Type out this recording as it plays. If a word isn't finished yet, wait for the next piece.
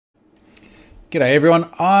G'day everyone,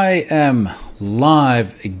 I am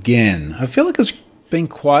live again. I feel like it's been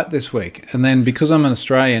quiet this week, and then because I'm an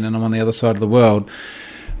Australian and I'm on the other side of the world,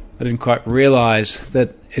 I didn't quite realise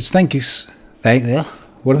that it's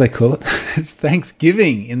what do they call it? It's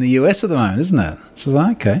Thanksgiving in the US at the moment, isn't it? So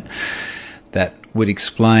okay, that would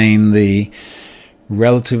explain the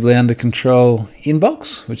relatively under control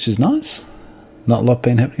inbox, which is nice. Not a lot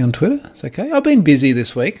been happening on Twitter. It's okay. I've been busy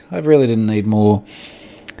this week. I really didn't need more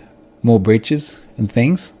breaches and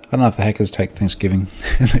things. I don't know if the hackers take Thanksgiving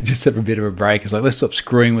and they just have a bit of a break. It's like, let's stop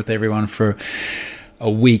screwing with everyone for a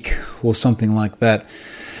week or something like that.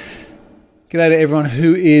 G'day to everyone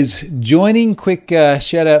who is joining. Quick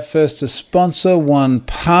shout out first to sponsor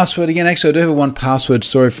 1Password. Again, actually, I do have a 1Password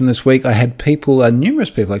story from this week. I had numerous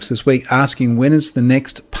people actually this week asking when is the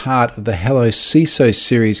next part of the Hello CISO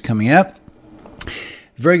series coming out.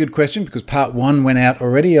 Very good question, because part 1 went out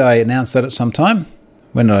already. I announced that at some time.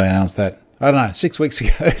 When did I announce that? I don't know, 6 weeks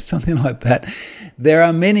ago, something like that. There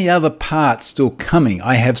are many other parts still coming.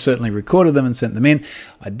 I have certainly recorded them and sent them in.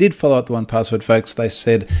 I did follow up the 1Password folks. They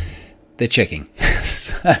said they're checking.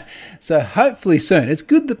 So hopefully soon. It's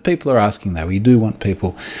good that people are asking, though. We do want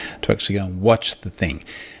people to actually go and watch the thing.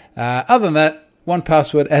 Other than that,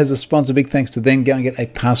 1Password as a sponsor, big thanks to them. Go and get a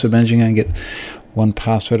password manager. Go and get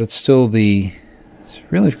 1Password. It's still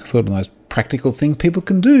really sort of the most practical thing people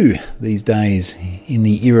can do these days in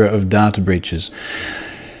the era of data breaches.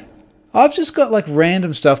 I've just got like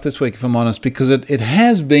random stuff this week, if I'm honest, because it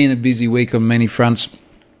has been a busy week on many fronts,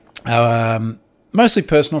 mostly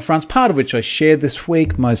personal fronts, part of which I shared this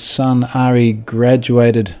week. My son Ari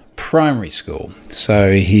graduated primary school,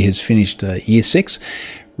 so he has finished year 6.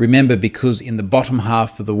 Remember, because in the bottom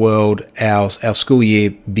half of the world, our school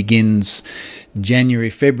year begins January,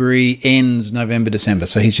 February, ends November, December.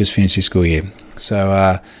 So he's just finished his school year.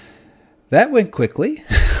 So that went quickly,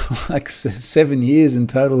 like 7 years in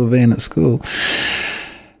total of being at school.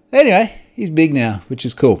 Anyway, he's big now, which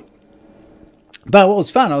is cool. But what was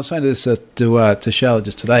fun, I was saying this to Charlotte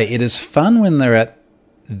just today, it is fun when they're at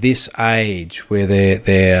this age where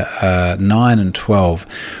they're 9 and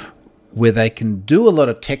 12, where they can do a lot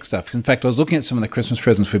of tech stuff. In fact, I was looking at some of the Christmas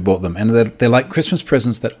presents we bought them, and they're like Christmas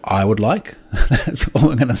presents that I would like. That's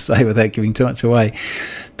all I'm going to say without giving too much away,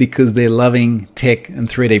 because they're loving tech and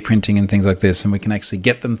 3D printing and things like this, and we can actually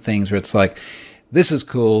get them things where it's like, this is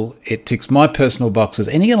cool, it ticks my personal boxes,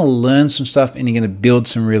 and you're going to learn some stuff, and you're going to build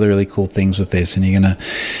some really, really cool things with this, and you're going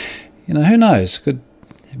to, who knows, could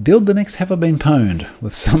build the next Have I Been Pwned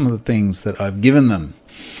with some of the things that I've given them.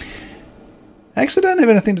 I actually don't have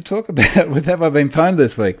anything to talk about with Have I Been Pwned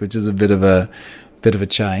this week, which is a bit of a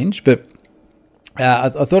change. But I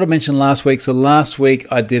thought I'd mention last week. So last week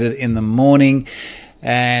I did it in the morning,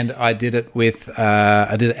 and I did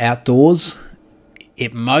it outdoors.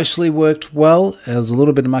 It mostly worked well. There was a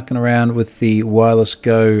little bit of mucking around with the Wireless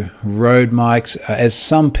Go Rode mics. As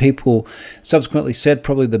some people subsequently said,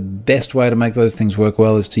 probably the best way to make those things work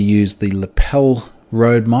well is to use the lapel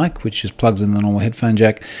Rode mic, which just plugs in the normal headphone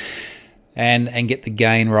jack, and get the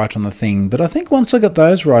gain right on the thing. But I think once I got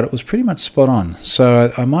those right, it was pretty much spot on.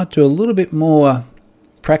 So I might do a little bit more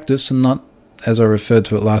practice and not, as I referred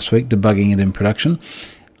to it last week, debugging it in production.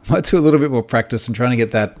 I might do a little bit more practice and trying to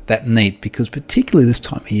get that neat, because particularly this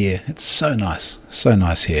time of year, it's so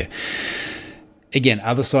nice here. Again,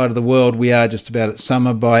 other side of the world, we are just about at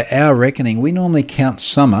summer. By our reckoning, we normally count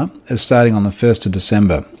summer as starting on the 1st of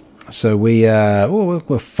December. So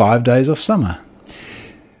we're 5 days off summer,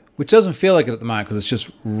 which doesn't feel like it at the moment because it's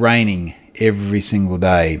just raining every single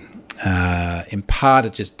day. In part,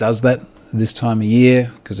 it just does that this time of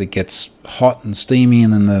year because it gets hot and steamy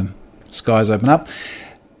and then the skies open up.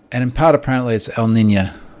 And in part, apparently, it's El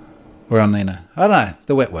Niño or El Nino. I don't know,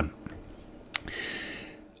 the wet one.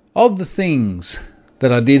 Of the things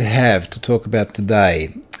that I did have to talk about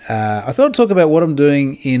today, I thought I'd talk about what I'm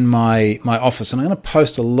doing in my office. And I'm going to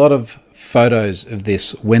post a lot of photos of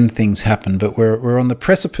this when things happen, but we're on the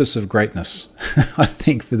precipice of greatness, I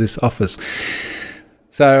think, for this office.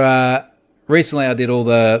 So recently I did all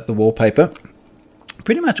the wallpaper.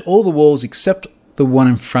 Pretty much all the walls except the one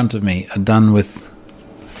in front of me are done with,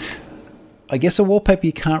 I guess, a wallpaper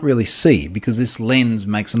you can't really see because this lens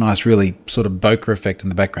makes a nice really sort of bokeh effect in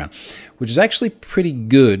the background, which is actually pretty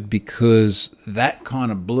good because that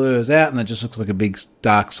kind of blurs out and it just looks like a big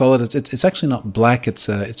dark solid. It's actually not black, it's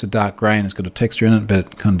a dark grey and it's got a texture in it, but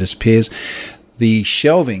it kind of disappears. The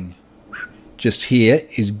shelving just here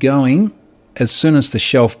is going as soon as the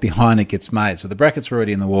shelf behind it gets made. So the brackets are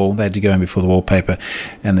already in the wall, they had to go in before the wallpaper,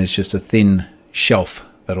 and there's just a thin shelf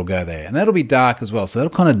that'll go there, and that'll be dark as well, so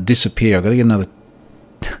that'll kind of disappear. I've got to get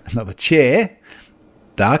another chair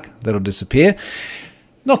dark, that'll disappear.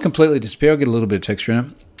 Not completely disappear, I'll get a little bit of texture in it.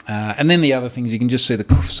 And then the other things, you can just see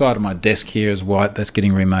the side of my desk here is white. That's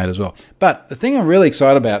getting remade as well. But the thing I'm really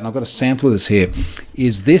excited about, and I've got a sample of this here,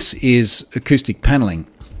 is this is acoustic paneling.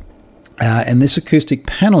 And this acoustic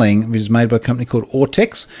paneling is made by a company called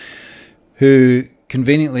Ortex, who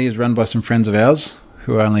conveniently is run by some friends of ours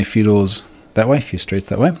who are only a few doors that way, a few streets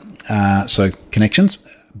that way. So connections.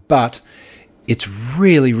 But it's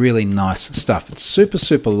really, really nice stuff. It's super,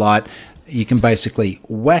 super light. You can basically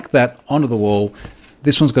whack that onto the wall.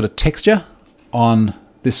 This one's got a texture on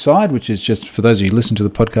this side, which is just, for those of you who listen to the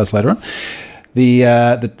podcast later on,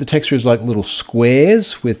 the texture is like little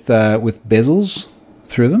squares with bezels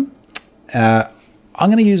through them. I'm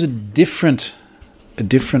going to use a different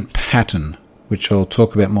pattern, which I'll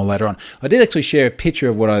talk about more later on. I did actually share a picture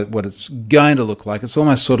of what it's going to look like. It's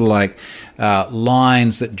almost sort of like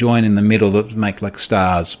lines that join in the middle that make like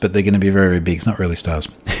stars, but they're going to be very, very big. It's not really stars.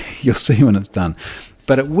 You'll see when it's done.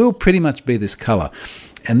 But it will pretty much be this colour.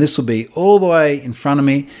 And this will be all the way in front of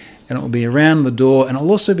me, and it will be around the door, and it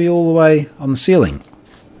will also be all the way on the ceiling,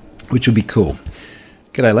 which will be cool.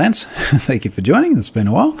 G'day, Lance. Thank you for joining. It's been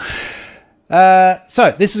a while.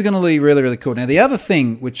 So this is going to be really, really cool. Now, the other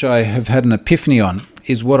thing which I have had an epiphany on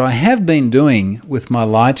is what I have been doing with my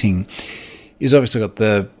lighting is obviously got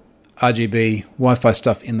the RGB Wi-Fi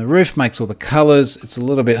stuff in the roof, makes all the colours. It's a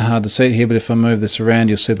little bit hard to see it here, but if I move this around,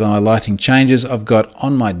 you'll see that my lighting changes. I've got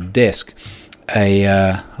on my desk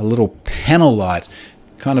a little panel light,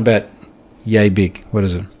 kind of about yay big. What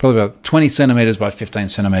is it? Probably about 20 centimetres by 15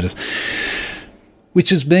 centimetres, which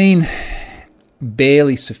has been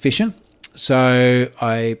barely sufficient. So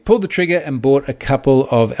I pulled the trigger and bought a couple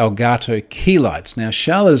of Elgato key lights. Now,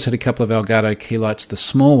 Charlotte has had a couple of Elgato key lights, the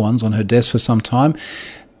small ones, on her desk for some time.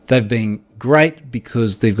 They've been great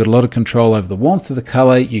because they've got a lot of control over the warmth of the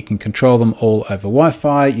colour. You can control them all over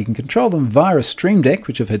Wi-Fi. You can control them via a Stream Deck,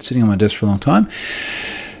 which I've had sitting on my desk for a long time.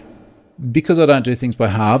 Because I don't do things by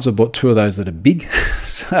halves, I bought two of those that are big.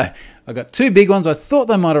 So I got two big ones. I thought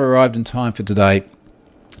they might have arrived in time for today.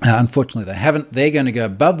 Unfortunately, they haven't. They're going to go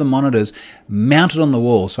above the monitors, mounted on the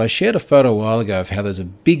wall. So I shared a photo a while ago of how there's a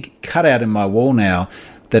big cutout in my wall now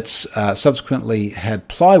that's subsequently had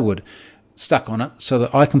plywood stuck on it so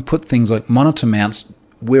that I can put things like monitor mounts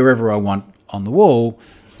wherever I want on the wall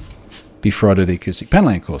before I do the acoustic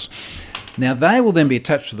paneling, of course. Now, they will then be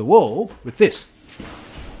attached to the wall with this.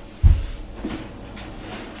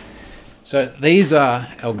 So these are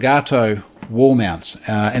Elgato wall mounts,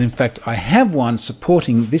 and in fact I have one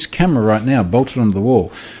supporting this camera right now bolted onto the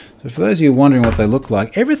wall. So for those of you wondering what they look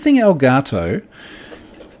like, everything Elgato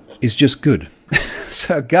is just good.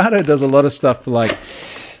 So Elgato does a lot of stuff for like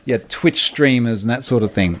Twitch streamers and that sort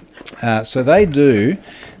of thing. So they do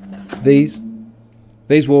these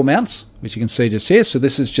wall mounts, which you can see just here. So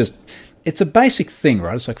this is just, it's a basic thing,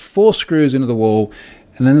 right? It's like 4 screws into the wall,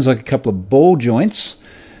 and then there's like a couple of ball joints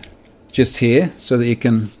just here so that you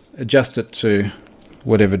can adjust it to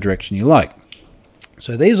whatever direction you like.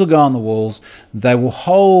 So these will go on the walls. They will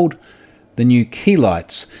hold the new key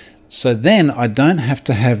lights. So then I don't have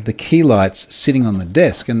to have the key lights sitting on the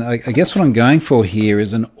desk. And I guess what I'm going for here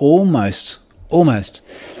is an almost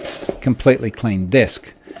completely clean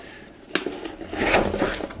desk.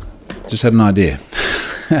 Just had an idea.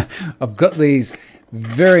 I've got these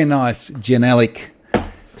very nice Genelec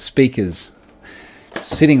speakers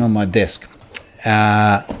sitting on my desk.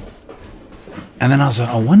 And then I was like,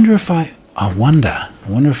 I wonder if I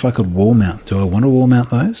could wall mount. Do I want to wall mount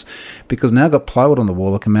those? Because now I've got plywood on the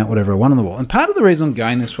wall, I can mount whatever I want on the wall. And part of the reason I'm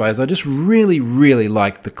going this way is I just really, really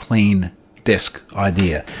like the clean desk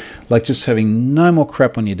idea. Like just having no more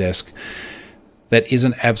crap on your desk that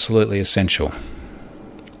isn't absolutely essential.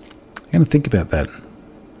 I'm going to think about that.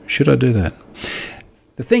 Should I do that?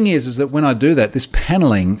 The thing is that when I do that, this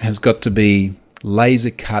paneling has got to be laser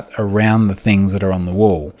cut around the things that are on the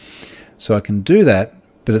wall. So I can do that,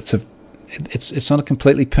 but it's not a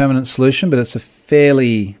completely permanent solution, but it's a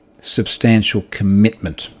fairly substantial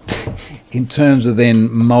commitment in terms of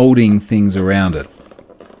then molding things around it.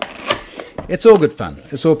 It's all good fun.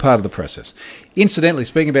 It's all part of the process. Incidentally,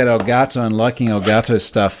 speaking about Elgato and liking Elgato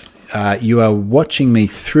stuff, you are watching me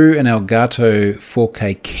through an Elgato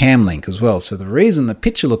 4K cam link as well. So the reason the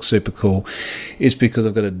picture looks super cool is because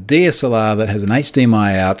I've got a DSLR that has an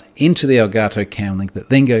HDMI out into the Elgato cam link that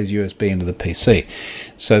then goes USB into the PC.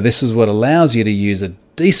 So this is what allows you to use a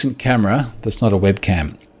decent camera that's not a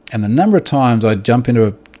webcam. And the number of times I jump into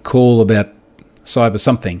a call about cyber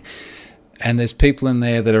something, and there's people in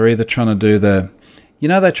there that are either trying to do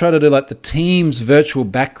they try to do like the Teams virtual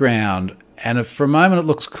background, and if for a moment it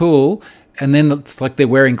looks cool, and then it's like they're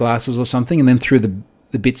wearing glasses or something, and then through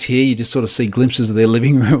the bits here, you just sort of see glimpses of their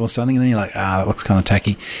living room or something, and then you're like, that looks kind of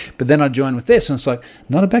tacky. But then I join with this, and it's like,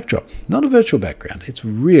 not a backdrop, not a virtual background. It's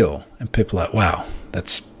real. And people are like, wow,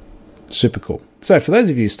 that's super cool. So for those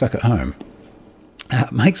of you stuck at home,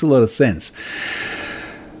 it makes a lot of sense.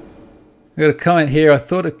 I've got a comment here. I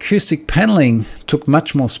thought acoustic paneling took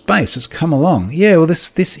much more space. It's come along. Yeah, well,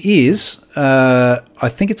 this is, I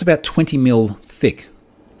think it's about 20 mil thick.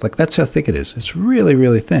 Like, that's how thick it is. It's really,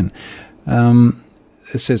 really thin.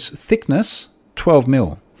 It says thickness 12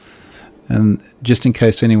 mil, and just in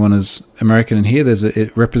case anyone is American in here,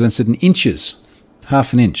 it represents it in inches,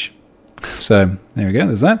 half an inch. So there we go.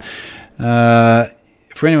 There's that.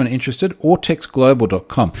 For anyone interested,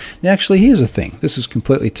 autexglobal.com. Now, actually, here's the thing. This is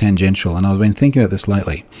completely tangential, and I've been thinking about this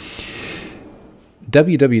lately.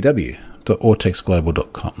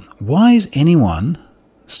 www.autexglobal.com. Why is anyone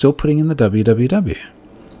still putting in the www?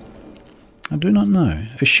 I do not know.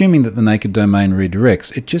 Assuming that the naked domain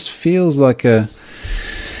redirects, it just feels like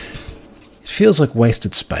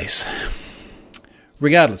wasted space.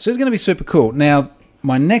 Regardless, it's going to be super cool. Now,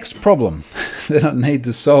 my next problem that I need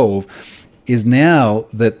to solve is, now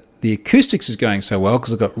that the acoustics is going so well,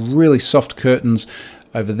 because I've got really soft curtains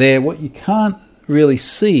over there, what you can't really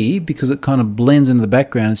see because it kind of blends into the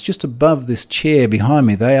background, it's just above this chair behind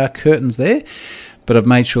me. They are curtains there, but I've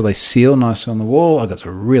made sure they seal nicely on the wall. I've got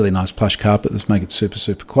some really nice plush carpet that's make it super,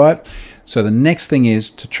 super quiet. So the next thing is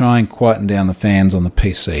to try and quieten down the fans on the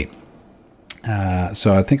PC.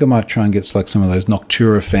 So I think I might try and get like some of those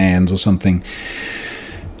Noctura fans or something.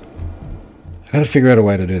 I've got to figure out a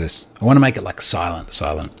way to do this. I want to make it like silent.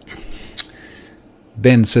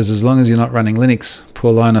 Ben says, as long as you're not running Linux.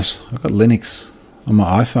 Poor Linus. I've got Linux on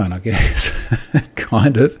my iPhone, I guess.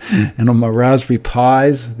 Kind of. And on my Raspberry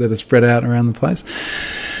Pis that are spread out around the place.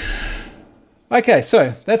 Okay,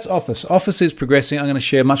 so that's Office. Office is progressing. I'm going to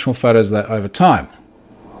share much more photos of that over time.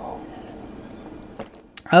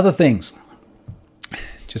 Other things,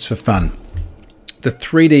 just for fun. The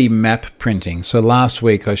 3D map printing. So last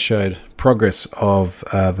week I showed progress of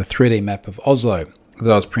the 3D map of Oslo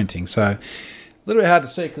that I was printing. So a little bit hard to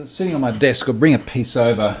see because it's sitting on my desk. I'll bring a piece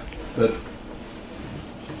over, but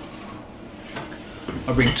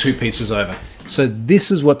I'll bring two pieces over. So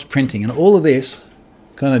this is what's printing, and all of this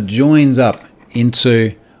kind of joins up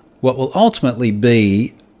into what will ultimately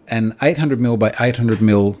be an 800mm by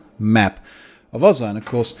 800mm map of Oslo. And of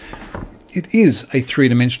course, it is a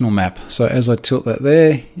three-dimensional map. So as I tilt that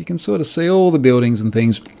there, you can sort of see all the buildings and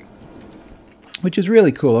things, which is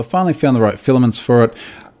really cool. I finally found the right filaments for it.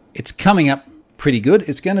 It's coming up pretty good.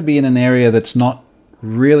 It's going to be in an area that's not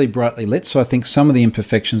really brightly lit, so I think some of the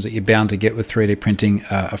imperfections that you're bound to get with 3D printing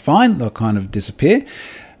are fine. They'll kind of disappear.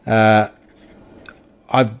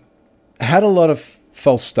 I've had a lot of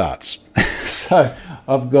false starts. So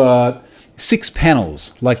I've got 6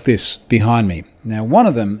 panels like this behind me. Now, one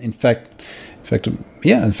of them, in fact,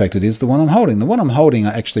 it is the one I'm holding. The one I'm holding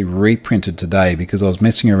I actually reprinted today because I was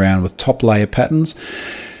messing around with top layer patterns.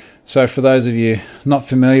 So for those of you not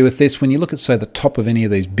familiar with this, when you look at, say, the top of any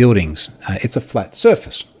of these buildings, it's a flat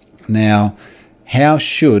surface. Now, how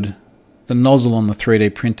should the nozzle on the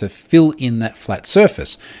 3D printer fill in that flat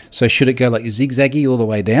surface? So should it go like zigzaggy all the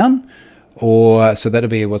way down? Or so that'll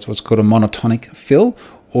be what's called a monotonic fill?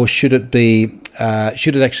 Or should it be,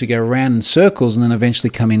 should it actually go around in circles and then eventually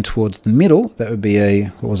come in towards the middle? That would be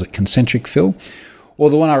a, concentric fill. Or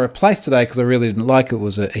the one I replaced today, because I really didn't like it,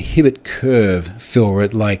 was a Hibbett curve fill, where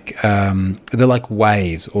they're like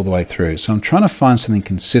waves all the way through. So I'm trying to find something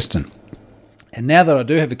consistent. And now that I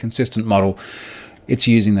do have a consistent model, it's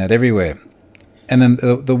using that everywhere. And then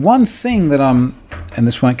the one thing that and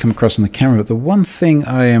this won't come across on the camera, but the one thing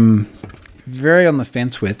I am very on the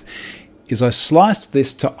fence with is I sliced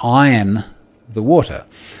this to iron the water.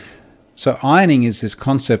 So ironing is this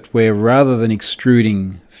concept where rather than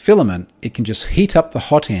extruding filament, it can just heat up the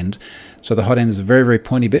hot end. So the hot end is a very, very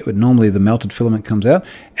pointy bit where normally the melted filament comes out,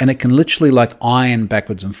 and it can literally like iron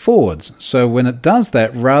backwards and forwards. So when it does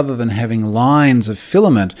that, rather than having lines of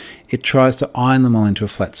filament, it tries to iron them all into a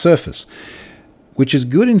flat surface, which is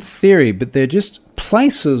good in theory, but they're just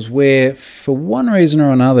places where, for one reason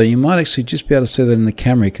or another, you might actually just be able to see that in the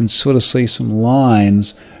camera. You can sort of see some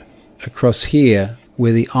lines across here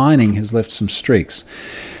where the ironing has left some streaks.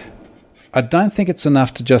 I don't think it's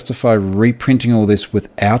enough to justify reprinting all this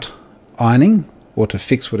without ironing, or to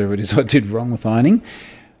fix whatever it is I did wrong with ironing,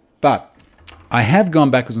 but I have gone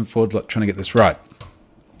backwards and forwards trying to get this right.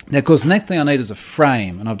 Now, of course, the next thing I need is a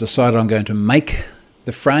frame, and I've decided I'm going to make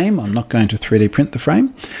the frame. I'm not going to 3D print the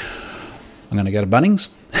frame. I'm going to go to Bunnings,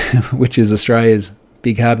 which is Australia's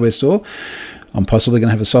big hardware store. I'm possibly going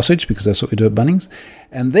to have a sausage because that's what we do at Bunnings.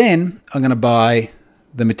 And then I'm going to buy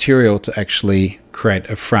the material to actually create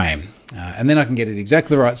a frame. And then I can get it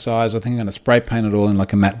exactly the right size. I think I'm going to spray paint it all in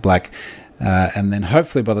like a matte black. And then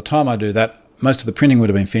hopefully by the time I do that, most of the printing would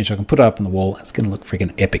have been finished. I can put it up on the wall. It's going to look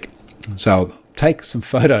freaking epic. So I'll take some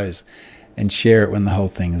photos and share it when the whole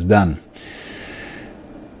thing is done.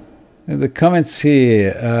 The comments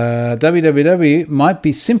here, www might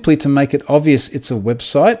be simply to make it obvious it's a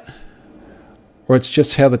website, or it's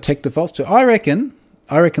just how the tech defaults to. I reckon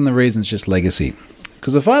the reason is just legacy.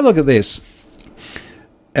 Because if I look at this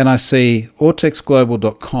and I see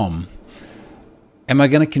autexglobal.com, am I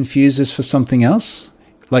going to confuse this for something else?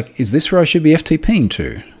 Like, is this where I should be FTPing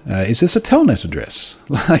to? Is this a telnet address?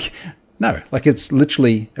 No, it's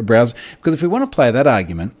literally a browser. Because if we want to play that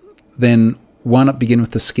argument, then why not begin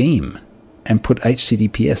with the scheme and put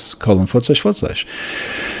https://.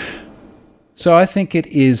 So I think it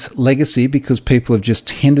is legacy because people have just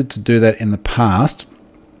tended to do that in the past,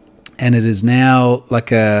 and it is now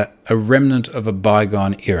like a remnant of a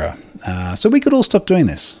bygone era. So we could all stop doing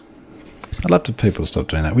this. I'd love for people to stop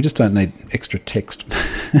doing that. We just don't need extra text.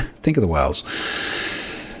 Think of the whales.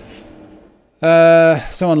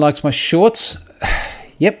 Someone likes my shorts.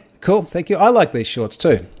 Yep, cool, thank you. I like these shorts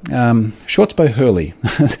too. Shorts by Hurley.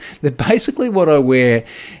 They're basically what I wear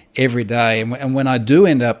every day. And when I do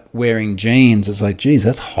end up wearing jeans, it's like, geez,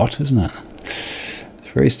 that's hot, isn't it?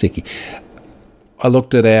 It's very sticky. I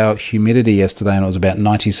looked at our humidity yesterday and it was about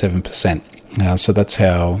 97%. So that's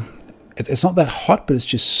how... It's not that hot, but it's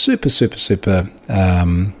just super, super, super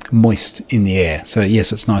moist in the air. So,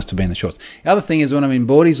 yes, it's nice to be in the shorts. The other thing is when I'm in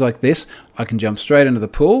boardies like this, I can jump straight into the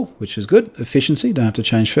pool, which is good. Efficiency, don't have to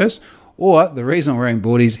change first. Or the reason I'm wearing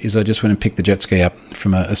boardies is I just went and picked the jet ski up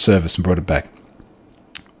from a service and brought it back.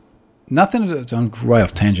 Nothing to do, I'm way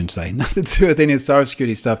off tangent today, nothing to do with any of the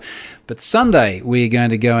cybersecurity stuff. But Sunday, we're going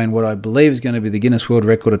to go in what I believe is going to be the Guinness World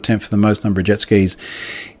Record attempt for the most number of jet skis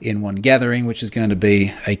in one gathering, which is going to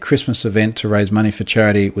be a Christmas event to raise money for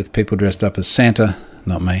charity with people dressed up as Santa,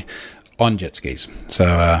 not me, on jet skis.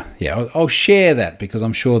 So, I'll share that because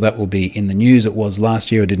I'm sure that will be in the news. It was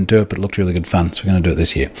last year, I didn't do it, but it looked really good fun, so we're going to do it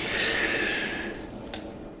this year.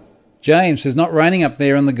 James says, not raining up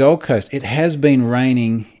there on the Gold Coast. It has been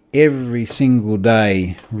raining every single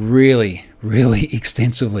day, really, really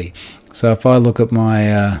extensively. So if I look at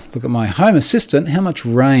my Home Assistant, how much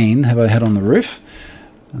rain have I had on the roof?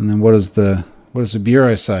 And then what does the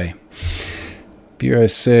Bureau say? Bureau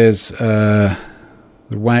says the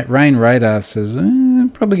rain radar says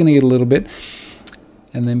probably going to get a little bit.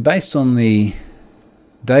 And then based on the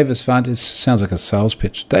Davis Vantage, sounds like a sales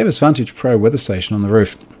pitch. Davis Vantage Pro weather station on the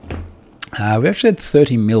roof. We actually had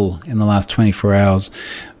 30 mil in the last 24 hours.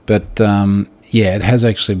 But, it has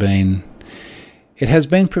actually been... It has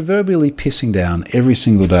been proverbially pissing down every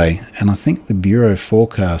single day. And I think the Bureau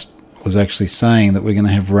forecast was actually saying that we're going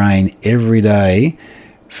to have rain every day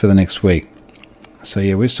for the next week. So,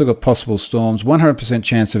 we've still got possible storms, 100%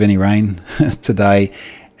 chance of any rain today.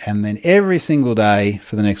 And then every single day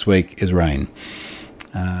for the next week is rain.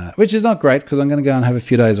 Which is not great because I'm going to go and have a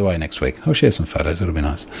few days away next week. I'll share some photos. It'll be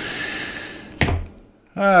nice.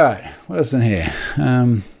 All right. What else in here?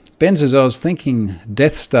 Ben says, I was thinking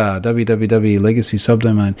Death Star, www legacy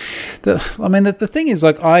subdomain. The thing is,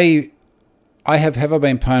 like, I have I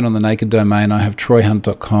Been Pwned on the naked domain. I have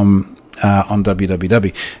troyhunt.com on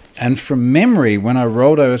www. And from memory, when I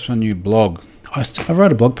rolled over to my new blog, I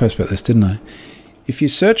wrote a blog post about this, didn't I? If you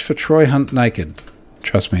search for Troy Hunt Naked,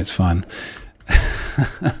 trust me, it's fine.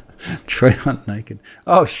 Troy Hunt Naked.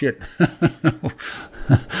 Oh, shit.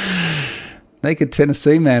 Naked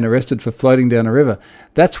Tennessee man arrested for floating down a river.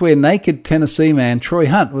 That's where naked Tennessee man Troy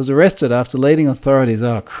Hunt was arrested after leading authorities.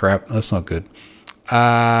 Oh, crap. That's not good.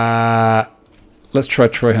 Let's try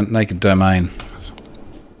Troy Hunt naked domain.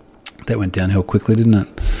 That went downhill quickly, didn't it?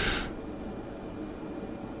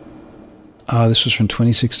 Oh, this was from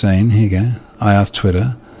 2016. Here you go. I asked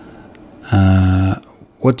Twitter.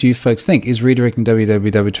 What do you folks think? Is redirecting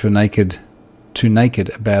www to naked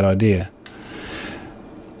a bad idea?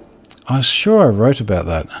 I'm sure I wrote about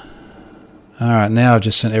that. All right, now I've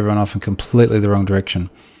just sent everyone off in completely the wrong direction.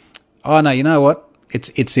 Oh, no, you know what?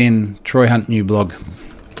 It's in Troy Hunt new blog.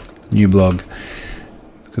 New blog.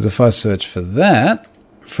 Because if I search for that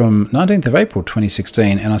from 19th of April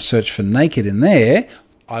 2016 and I search for naked in there,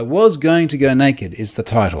 I was going to go naked is the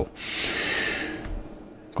title.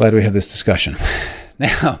 Glad we had this discussion.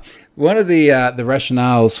 Now, one of the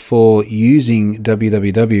rationales for using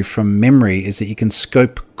www from memory is that you can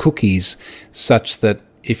scope cookies such that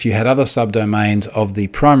if you had other subdomains of the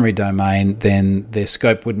primary domain, then their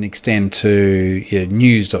scope wouldn't extend to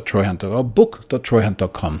news.troyhunt.com or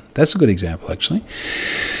book.troyhunt.com. That's a good example, actually.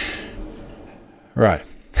 Right.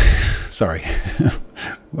 Sorry.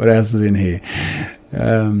 What else is in here?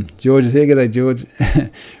 George is here. G'day, George.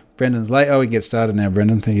 Brendan's late. Oh, we get started now,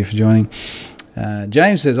 Brendan. Thank you for joining.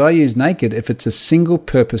 James says, I use Naked if it's a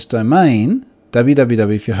single-purpose domain,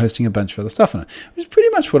 www, if you're hosting a bunch of other stuff on it, which is pretty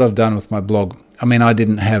much what I've done with my blog. I mean, I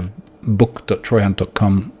didn't have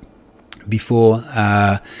book.troyhunt.com before,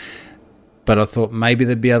 but I thought maybe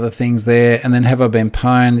there'd be other things there. And then Have I Been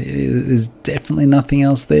Pwned? There's definitely nothing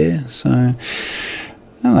else there. So, I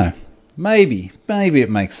don't know. Maybe it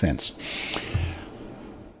makes sense.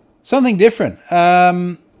 Something different.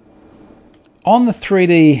 On the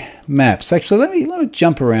 3D maps, actually, let me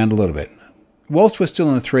jump around a little bit. Whilst we're still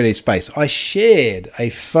in the 3D space, I shared a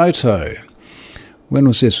photo. When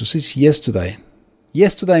was this? Was this yesterday?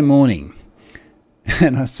 Yesterday morning.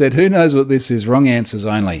 And I said, who knows what this is? Wrong answers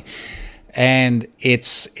only. And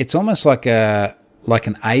it's almost like an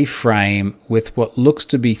A-frame with what looks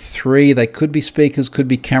to be three. They could be speakers, could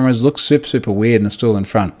be cameras. Looks super, super weird, and it's still in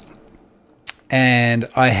front. And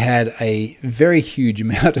I had a very huge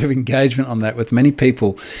amount of engagement on that, with many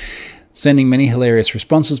people sending many hilarious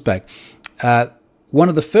responses back. One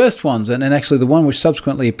of the first ones, and actually the one which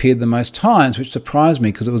subsequently appeared the most times, which surprised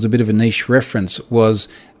me because it was a bit of a niche reference, was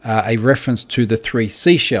a reference to the three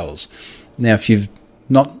seashells. Now, if you've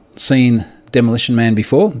not seen Demolition Man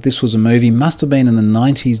before, this was a movie, must have been in the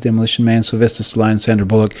 90s, Demolition Man, Sylvester Stallone, Sandra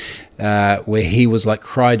Bullock, where he was like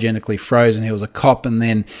cryogenically frozen. He was a cop, and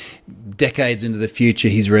then decades into the future,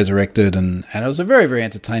 he's resurrected, and it was a very, very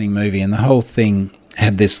entertaining movie, and the whole thing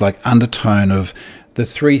had this like undertone of the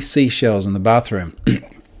three seashells in the bathroom.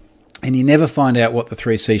 And you never find out what the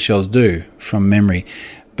three seashells do from memory,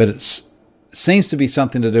 but it seems to be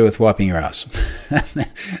something to do with wiping your ass.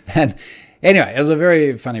 And anyway, it was a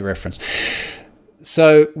very funny reference.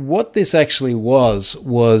 So what this actually was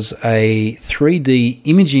a 3D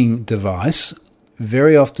imaging device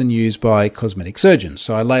very often used by cosmetic surgeons.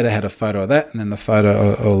 So I later had a photo of that, and then the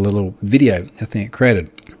photo or a little video I think it created.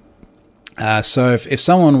 So if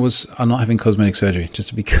someone was, I'm not having cosmetic surgery, just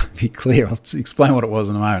to be clear, I'll explain what it was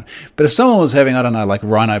in a moment. But if someone was having, I don't know, like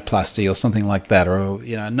rhinoplasty or something like that, or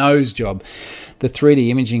a nose job, the 3D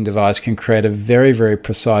imaging device can create a very, very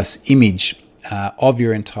precise image of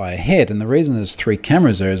your entire head. And the reason there's three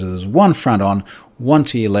cameras there is there's one front on, one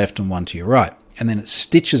to your left and one to your right, and then it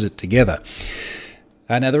stitches it together.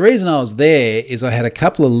 Now, the reason I was there is I had a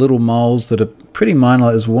couple of little moles that are pretty minor.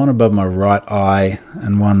 There's one above my right eye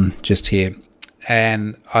and one just here.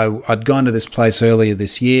 And I'd gone to this place earlier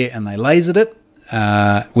this year, and they lasered it,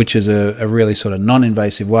 which is a really sort of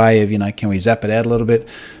non-invasive way of, can we zap it out a little bit?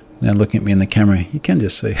 Now, looking at me in the camera, you can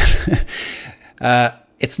just see it.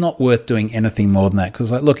 It's not worth doing anything more than that,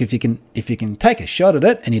 because, like, look, if you can take a shot at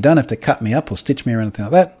it and you don't have to cut me up or stitch me or anything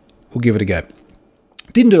like that, we'll give it a go.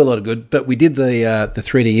 Didn't do a lot of good, but we did the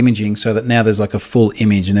 3D imaging so that now there's like a full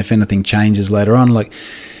image, and if anything changes later on, like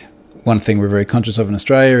one thing we're very conscious of in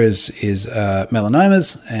Australia is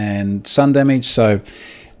melanomas and sun damage, so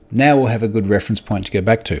now we'll have a good reference point to go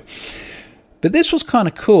back to. But this was kind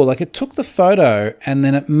of cool. Like, it took the photo, and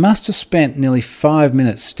then it must have spent nearly 5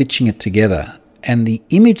 minutes stitching it together, and the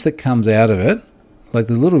image that comes out of it, like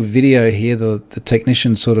the little video here, the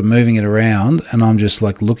technician sort of moving it around, and I'm just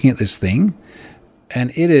like looking at this thing,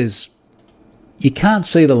 and it is, you can't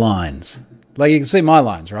see the lines. Like, you can see my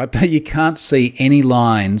lines, right? But you can't see any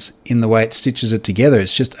lines in the way it stitches it together.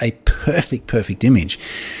 It's just a perfect image.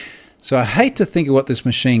 So I hate to think of what this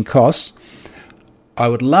machine costs. I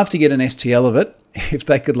would love to get an STL of it. If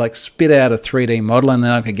they could like spit out a 3D model, and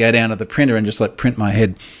then I could go down to the printer and just like print my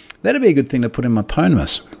head. That'd be a good thing to put in my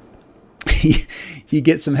Pwnmas. You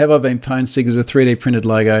get some Have I Been Pwned stickers, a 3D printed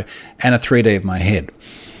logo, and a 3D of my head.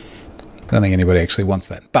 I don't think anybody actually wants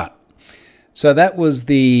that. But so that was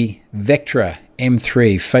the Vectra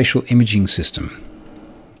M3 facial imaging system.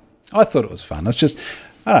 I thought it was fun. It's just,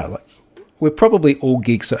 I don't know, like, we're probably all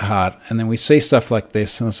geeks at heart, and then we see stuff like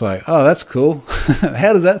this, and it's like, oh, that's cool.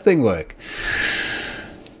 How does that thing work?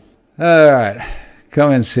 All right,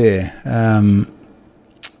 comments here.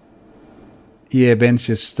 Yeah, Ben's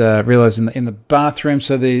just realised in the bathroom.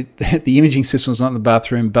 So the imaging system was not in the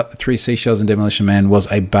bathroom, but the three seashells in Demolition Man was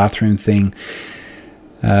a bathroom thing.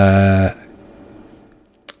 I'm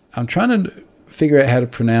trying to figure out how to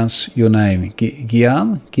pronounce your name.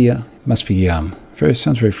 Guillaume? Must be Guillaume.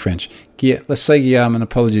 Sounds very French. Let's say Guillaume, and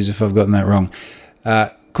apologies if I've gotten that wrong.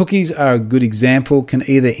 Cookies are a good example. Can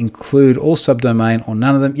either include all subdomain or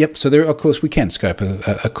none of them. Yep, so there, of course, we can scope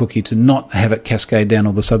a cookie to not have it cascade down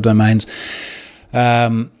all the subdomains.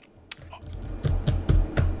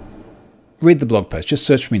 Read the blog post. Just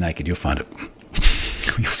search for me naked. You'll find it.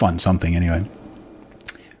 You'll find something anyway.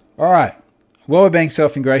 All right. while we're being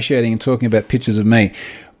self-ingratiating and talking about pictures of me,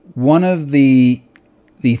 one of the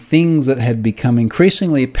things that had become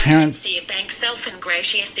increasingly apparent... See a bank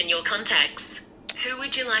self-ingratious in your contacts. Who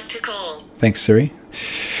would you like to call? Thanks, Siri.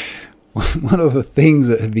 One of the things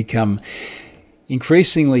that have become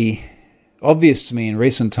increasingly obvious to me in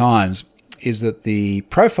recent times is that the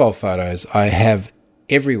profile photos I have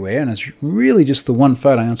everywhere, and it's really just the one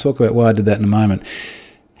photo, I'm going to talk about why I did that in a moment,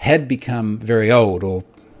 had become very old, or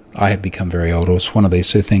I had become very old, or it's one of these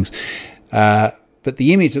two things. But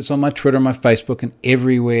the image that's on my Twitter and my Facebook and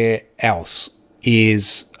everywhere else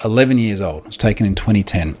is 11 years old. It was taken in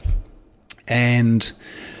 2010. And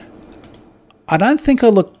I don't think I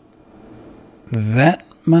look that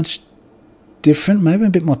much different. Maybe a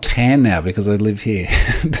bit more tan now because I live here.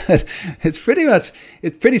 But it's pretty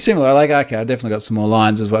similar. I definitely got some more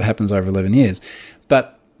lines, is what happens over 11 years.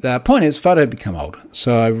 But the point is, photo had become old.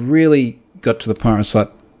 So I really got to the point where I was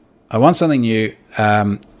like, I want something new.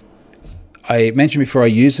 I mentioned before I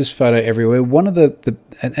use this photo everywhere. One of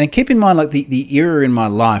and keep in mind like the era in my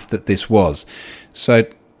life that this was. So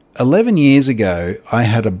 11 years ago, I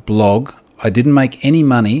had a blog. I didn't make any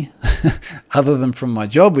money other than from my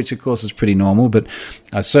job, which of course is pretty normal, but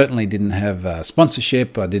I certainly didn't have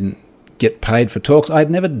sponsorship. I didn't get paid for talks. I'd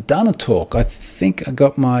never done a talk. I think I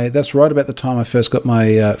got that's right about the time I first got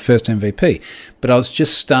my first MVP, but I was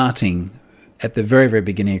just starting at the very, very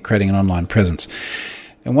beginning of creating an online presence.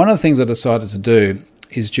 And one of the things I decided to do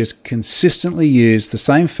is just consistently use the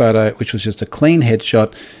same photo, which was just a clean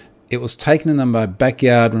headshot. It was taken in my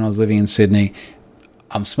backyard when I was living in Sydney.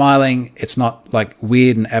 I'm smiling. It's not like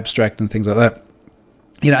weird and abstract and things like that.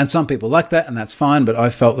 And some people like that, and that's fine, but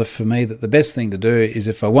I felt that for me that the best thing to do is,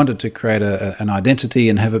 if I wanted to create an identity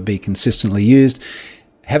and have it be consistently used,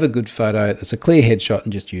 have a good photo that's a clear headshot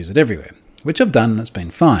and just use it everywhere, which I've done and it's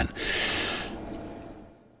been fine.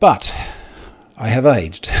 But I have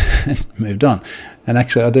aged and moved on. And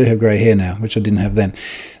actually, I do have grey hair now, which I didn't have then.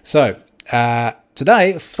 So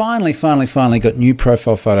today, finally got new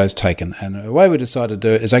profile photos taken. And the way we decided to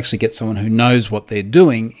do it is actually get someone who knows what they're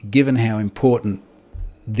doing, given how important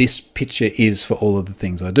this picture is for all of the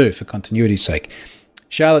things I do, for continuity's sake.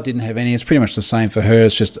 Charlotte didn't have any. It's pretty much the same for her.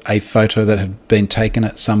 It's just a photo that had been taken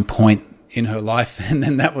at some point in her life. And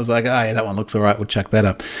then that was like, oh, yeah, that one looks all right. We'll chuck that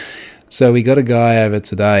up. So we got a guy over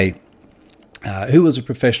today who was a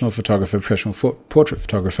professional photographer, professional portrait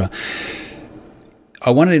photographer.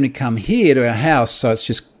 I wanted him to come here to our house, so it's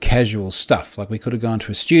just casual stuff. Like we could have gone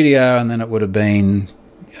to a studio and then it would have been,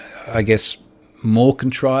 I guess, more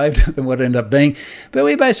contrived than what it ended up being. But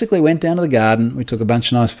we basically went down to the garden. We took a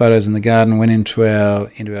bunch of nice photos in the garden, went into our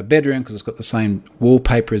bedroom because it's got the same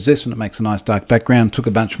wallpaper as this and it makes a nice dark background. Took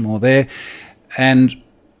a bunch more there. And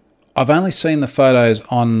I've only seen the photos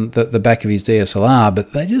on the back of his DSLR,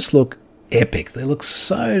 but they just look epic. They look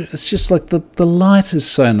so, it's just like the light is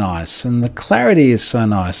so nice and the clarity is so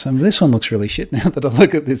nice. I mean, this one looks really shit now that I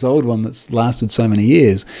look at this old one that's lasted so many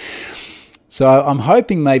years. So I'm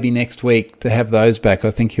hoping maybe next week to have those back.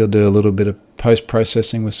 I think he'll do a little bit of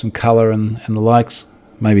post-processing with some colour and the likes.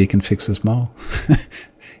 Maybe he can fix this mole.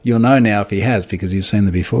 You'll know now if he has, because you've seen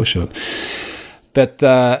the before shot. But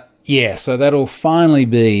so that'll finally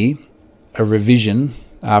be a revision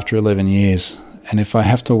after 11 years. And if I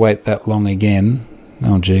have to wait that long again,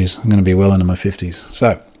 oh geez, I'm going to be well into my 50s.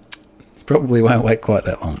 So probably won't wait quite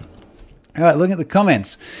that long. All right, look at the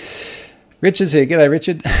comments. Richard's here. G'day,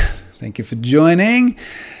 Richard. Thank you for joining.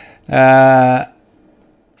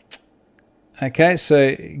 Okay,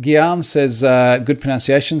 so Guillaume says, good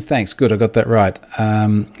pronunciation. Thanks. Good, I got that right.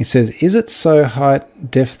 He says, is it so high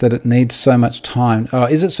def that it needs so much time? Oh,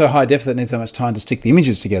 is it so high def that it needs so much time to stick the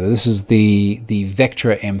images together? This is the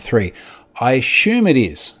Vectra M3. I assume it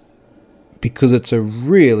is, because it's a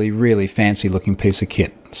really, really fancy looking piece of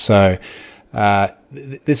kit. So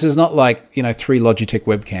this is not like, 3 Logitech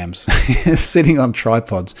webcams sitting on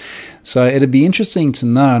tripods. So it'd be interesting to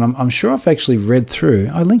know, and I'm sure I've actually read through.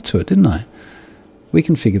 I linked to it, didn't I? We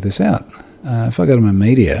can figure this out. If I go to my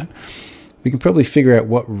media, we can probably figure out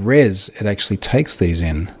what res it actually takes these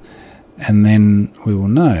in, and then we will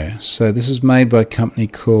know. So this is made by a company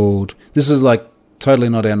called, this is like totally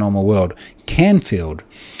not our normal world, Canfield.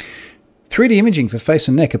 3D imaging for face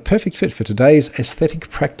and neck, a perfect fit for today's aesthetic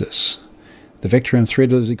practice. The Vectra M3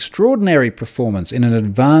 delivers extraordinary performance in an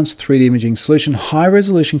advanced 3D imaging solution.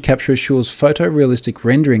 High-resolution capture assures photorealistic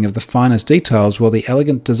rendering of the finest details, while the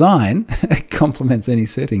elegant design complements any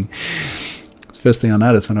setting. It's the first thing I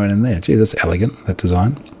noticed when I went in there. Gee, that's elegant, that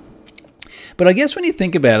design. But I guess when you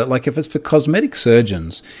think about it, like if it's for cosmetic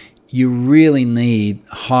surgeons, you really need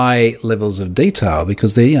high levels of detail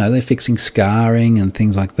because they're fixing scarring and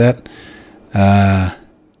things like that.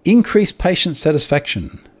 Increase patient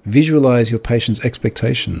satisfaction. Visualize your patient's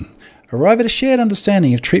expectation. Arrive at a shared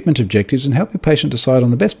understanding of treatment objectives and help your patient decide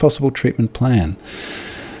on the best possible treatment plan.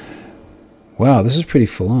 Wow, this is pretty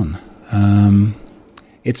full on.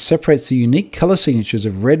 It separates the unique colour signatures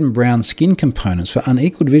of red and brown skin components for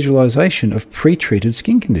unequaled visualization of pre-treated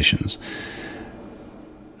skin conditions.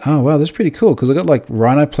 Oh, wow, that's pretty cool, because I've got like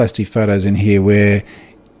rhinoplasty photos in here where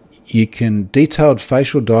you can detailed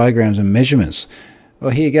facial diagrams and measurements.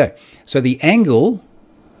 Well, here you go. So the angle,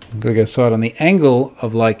 I've got to go side on, the angle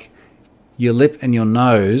of like your lip and your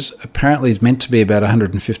nose apparently is meant to be about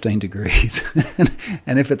 115 degrees.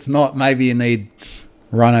 And if it's not, maybe you need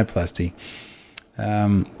rhinoplasty.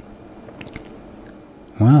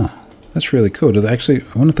 Wow, that's really cool. Do they actually,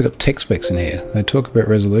 I wonder if they've got tech specs in here. They talk about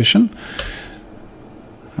resolution.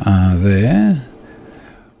 There.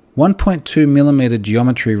 1.2 millimeter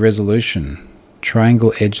geometry resolution,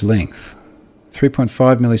 triangle edge length.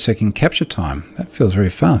 3.5 millisecond capture time. That feels very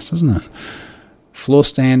fast, doesn't it? Floor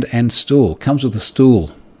stand and stool. Comes with a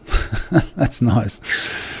stool. That's nice.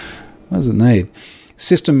 What does it need?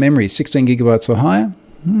 System memory, 16 gigabytes or higher.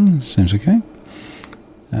 Seems okay.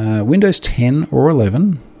 Windows 10 or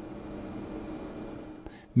 11.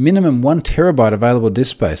 Minimum 1 terabyte available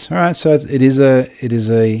disk space. All right, so it is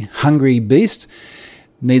a hungry beast.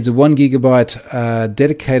 Needs a 1 gigabyte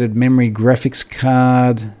dedicated memory graphics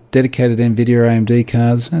card, dedicated NVIDIA AMD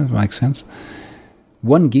cards. That makes sense.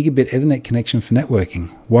 1 gigabit Ethernet connection for networking.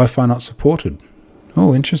 Wi-Fi not supported.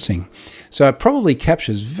 Oh, interesting. So it probably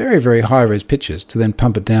captures very, very high-res pictures to then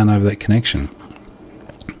pump it down over that connection.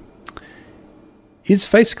 Is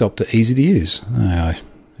Face Sculptor easy to use? I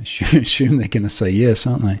assume they're going to say yes,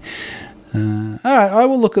 aren't they? All right, I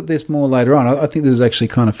will look at this more later on. I think this is actually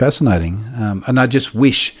kind of fascinating. And I just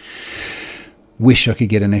wish I could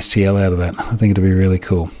get an STL out of that. I think it'd be really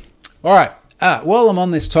cool. All right, while I'm on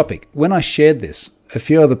this topic, when I shared this, a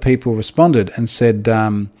few other people responded and said,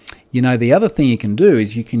 the other thing you can do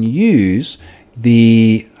is you can use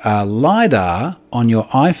the LiDAR on your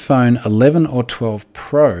iPhone 11 or 12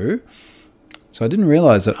 Pro. So I didn't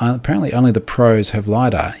realize that apparently only the Pros have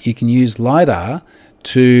LiDAR. You can use LiDAR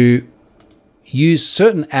to use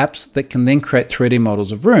certain apps that can then create 3D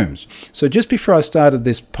models of rooms. So just before I started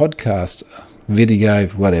this podcast, video,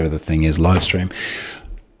 whatever the thing is, live stream,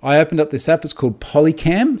 I opened up this app. It's called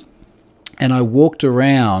Polycam. And I walked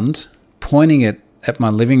around pointing it at my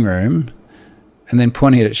living room and then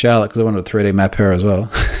pointing it at Charlotte because I wanted to 3D map her as well.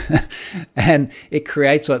 And it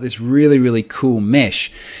creates like this really, really cool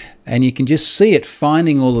mesh. And you can just see it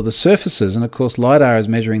finding all of the surfaces. And, of course, LiDAR is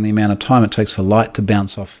measuring the amount of time it takes for light to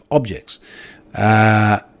bounce off objects.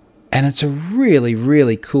 And it's a really,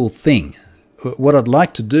 really cool thing. What I'd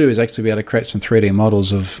like to do is actually be able to create some 3D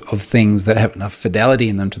models of things that have enough fidelity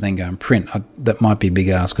in them to then go and print. That might be a big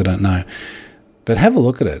ask, I don't know. But have a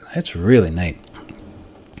look at it. It's really neat.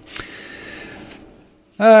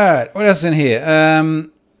 All right, what else is in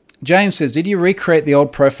here? James says, did you recreate the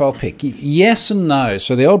old profile pic? Yes and no.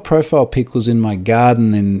 So the old profile pic was in my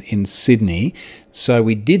garden in Sydney. So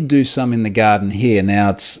we did do some in the garden here.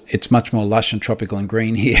 Now it's much more lush and tropical and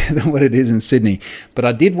green here than what it is in Sydney. But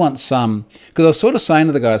I did want some, because I was sort of saying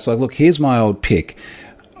to the guys, like, look, here's my old pic.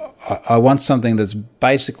 I want something that's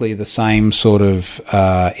basically the same sort of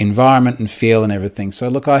environment and feel and everything. So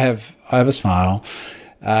look, I have a smile.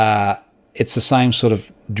 It's the same sort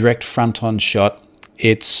of direct front-on shot.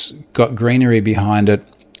 It's got greenery behind it.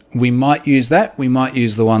 We might use that. We might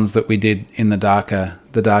use the ones that we did in the darker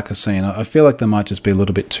scene. I feel like they might just be a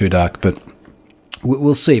little bit too dark, but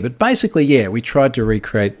we'll see. But basically, yeah, we tried to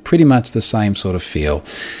recreate pretty much the same sort of feel.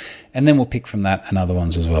 And then we'll pick from that and other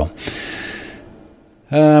ones as well.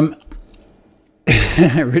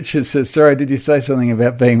 Richard says, sorry, did you say something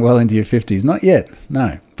about being well into your 50s? Not yet,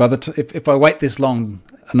 no. By the if I wait this long,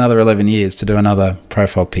 another 11 years to do another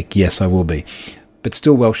profile pic, yes, I will be. But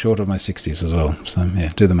still well short of my 60s as well. So,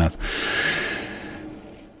 yeah, do the math.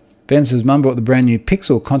 Ben says, Mum bought the brand new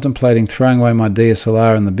Pixel, contemplating throwing away my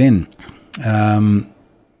DSLR in the bin.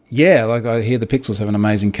 Yeah, like I hear the Pixels have an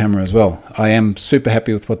amazing camera as well. I am super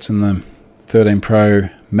happy with what's in the 13 Pro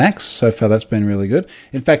Max. So far, that's been really good.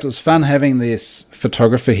 In fact, it was fun having this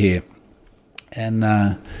photographer here.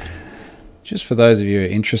 And just for those of you who are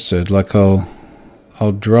interested, like I'll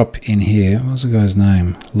drop in here. What was the guy's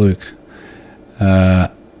name? Luke.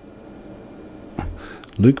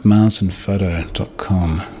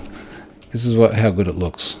 LukeMarsdenPhoto.com. This is how good it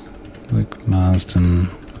looks.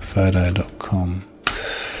 LukeMarsdenPhoto.com.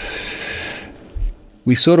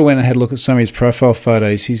 We sort of went and had a look at some of his profile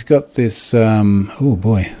photos. He's got this, oh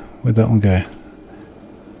boy, where'd that one go?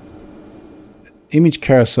 image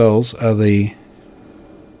carousels are the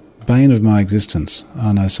bane of my existence.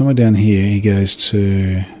 Oh no, somewhere down here he goes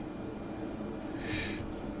to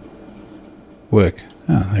work.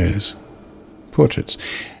 Oh, there it is. Portraits.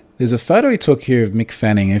 There's a photo he took here of Mick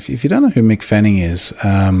Fanning. If you don't know who Mick Fanning is,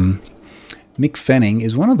 Mick Fanning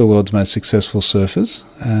is one of the world's most successful surfers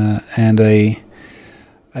and a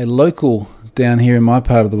local down here in my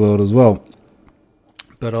part of the world as well.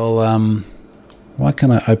 But why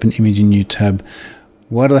can't I open image in new tab?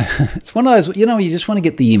 It's one of those, you just want to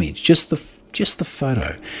get the image, just the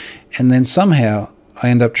photo. And then somehow I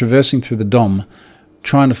end up traversing through the DOM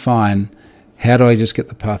trying to find how do I just get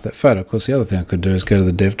the path that photo. Of course, the other thing I could do is go to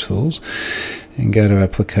the DevTools and go to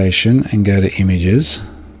Application and go to Images.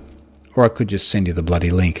 Or I could just send you the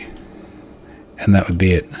bloody link. And that would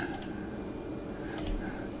be it.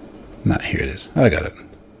 No, here it is. I got it.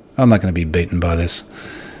 I'm not going to be beaten by this.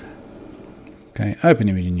 Okay, open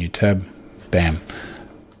image in new tab. Bam.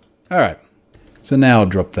 All right. So now I'll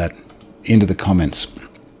drop that into the comments.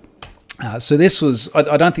 So this was,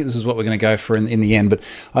 I don't think this is what we're going to go for in the end, but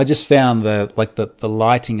I just found the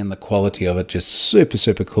lighting and the quality of it just super,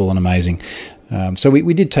 super cool and amazing. So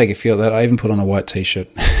we did take a feel of that. I even put on a white t-shirt.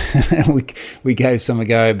 we gave some a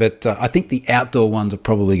go, but I think the outdoor ones are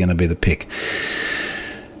probably going to be the pick.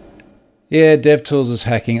 Yeah, DevTools is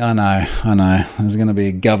hacking. I know. There's going to be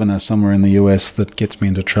a governor somewhere in the US that gets me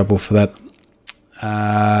into trouble for that.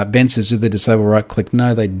 Ben says, did they disable right-click?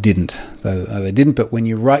 No, they didn't. They didn't, but when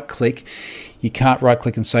you right-click, you can't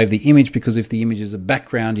right-click and save the image because if the image is a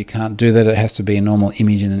background, you can't do that. It has to be a normal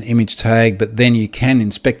image in an image tag, but then you can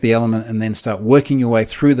inspect the element and then start working your way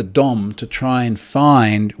through the DOM to try and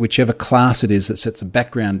find whichever class it is that sets a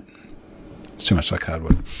background. It's too much like hard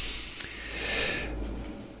work.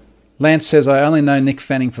 Lance says, I only know Nick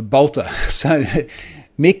Fanning for Bolter. So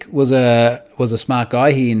Mick was a smart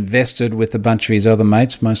guy. He invested with a bunch of his other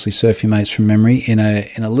mates, mostly surfy mates from memory, in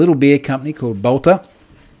a little beer company called Bolter.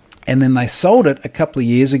 And then they sold it a couple of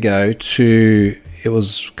years ago to, it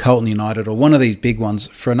was Colton United or one of these big ones,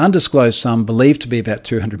 for an undisclosed sum believed to be about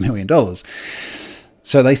 $200 million.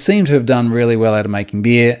 So they seem to have done really well out of making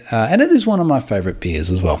beer. And it is one of my favourite beers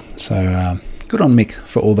as well. So good on Mick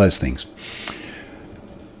for all those things.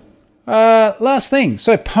 Last thing.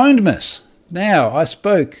 So Pwnedmas. Now, I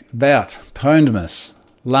spoke about Pwnedmas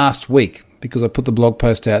last week because I put the blog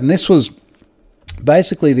post out. And this was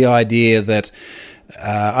basically the idea that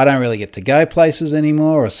I don't really get to go places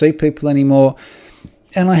anymore or see people anymore.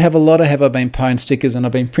 And I have a lot of Have I Been Pwned stickers and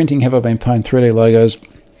I've been printing Have I Been Pwned 3D logos.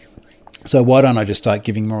 So why don't I just start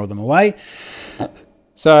giving more of them away?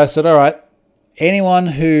 So I said, all right, anyone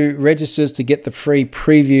who registers to get the free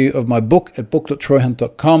preview of my book at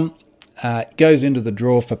book.troyhunt.com goes into the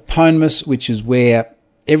draw for Pwnedmas, which is where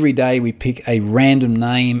every day we pick a random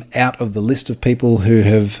name out of the list of people who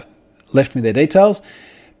have left me their details,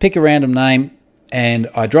 pick a random name, and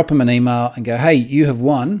I drop them an email and go, hey, you have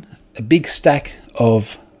won a big stack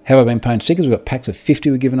of Have I Been Pwned stickers. We've got packs of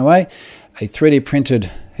 50 we're giving away, a 3D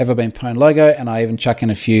printed Have I Been Pwned logo, and I even chuck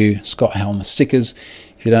in a few Scott Helm stickers.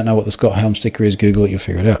 If you don't know what the Scott Helm sticker is, Google it, you'll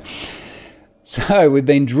figure it out. So we've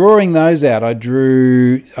been drawing those out. I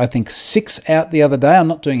drew, I think, 6 out the other day. I'm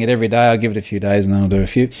not doing it every day. I'll give it a few days and then I'll do a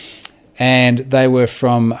few. And they were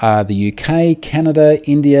from the UK, Canada,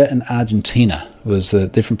 India, and Argentina was the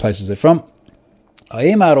different places they're from. I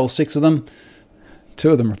emailed all 6 of them.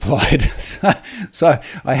 2 of them replied. So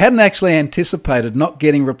I hadn't actually anticipated not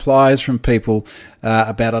getting replies from people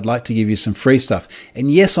about I'd like to give you some free stuff.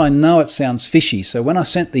 And yes, I know it sounds fishy. So when I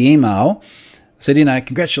sent the email, I said,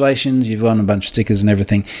 congratulations, you've won a bunch of stickers and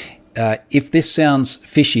everything. If this sounds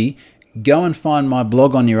fishy, go and find my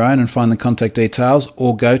blog on your own and find the contact details,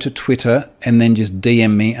 or go to Twitter and then just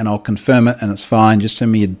DM me and I'll confirm it and it's fine. Just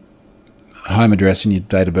send me your home address and your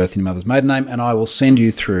date of birth and your mother's maiden name and I will send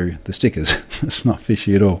you through the stickers. It's not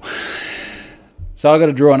fishy at all. So I've got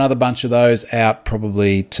to draw another bunch of those out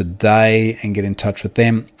probably today and get in touch with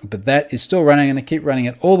them. But that is still running and I keep running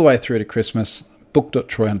it all the way through to Christmas,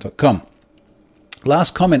 book.troyhunt.com.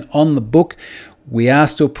 Last comment on the book. We are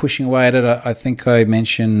still pushing away at it. I think I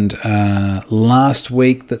mentioned last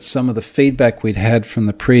week that some of the feedback we'd had from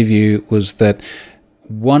the preview was that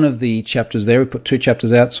one of the chapters there, we put 2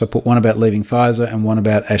 chapters out, so I put one about leaving Pfizer and one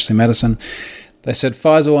about Ashley Madison. They said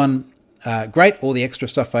Pfizer one, great, all the extra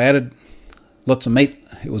stuff I added, lots of meat,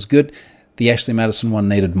 it was good. The Ashley Madison one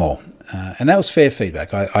needed more. And that was fair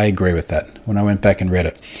feedback. I agree with that when I went back and read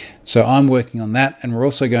it. So I'm working on that, and we're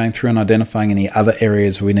also going through and identifying any other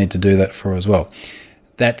areas we need to do that for as well.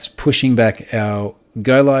 That's pushing back our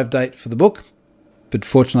go-live date for the book, but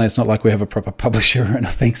fortunately it's not like we have a proper publisher or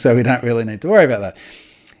anything, so we don't really need to worry about that.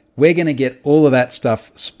 we're going to get all of that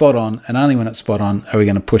stuff spot on, and only when it's spot on are we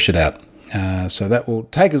going to push it out. So that will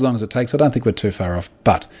take as long as it takes. I don't think we're too far off,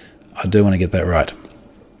 but I do want to get that right.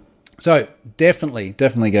 So definitely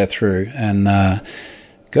go through and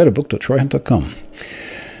go to book.troyhunt.com.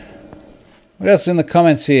 What else is in the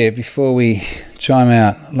comments here before we chime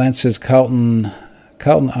out? Lance says Carlton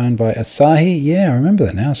owned by Asahi. Yeah, I remember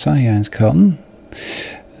that now. Asahi owns Carlton.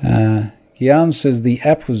 Guillaume says the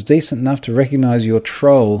app was decent enough to recognise your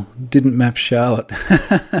troll, didn't map Charlotte.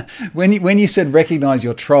 When you said recognise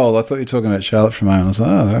your troll, I thought you were talking about Charlotte for a moment. I was like,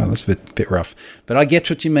 oh, that's a bit rough. But I get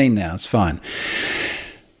what you mean now. It's fine.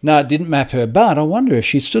 No, it didn't map her, but I wonder if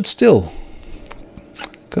she stood still.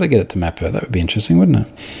 Got to get it to map her. That would be interesting, wouldn't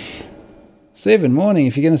it? Stephen, morning.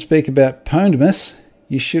 If you're going to speak about Pondmas,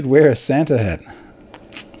 you should wear a Santa hat.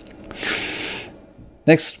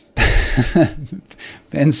 Next.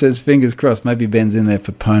 Ben says, fingers crossed. Maybe Ben's in there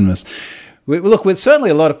for Pondmas. Look, with certainly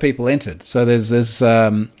a lot of people entered. So there's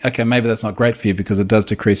okay, maybe that's not great for you because it does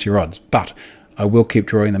decrease your odds. But I will keep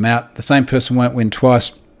drawing them out. The same person won't win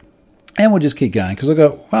twice. And we'll just keep going because I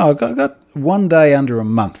got 1 day under a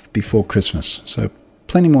month before Christmas. So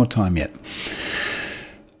plenty more time yet.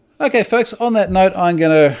 Okay, folks, on that note, I'm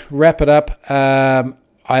going to wrap it up. I'm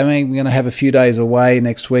going to have a few days away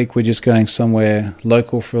next week. We're just going somewhere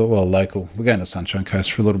local. We're going to Sunshine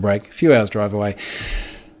Coast for a little break, a few hours drive away.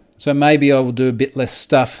 So maybe I will do a bit less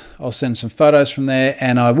stuff. I'll send some photos from there,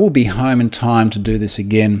 and I will be home in time to do this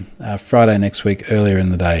again Friday next week, earlier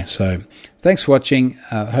in the day. So thanks for watching.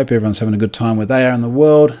 I hope everyone's having a good time where they are in the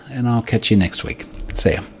world, and I'll catch you next week.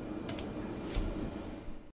 See ya.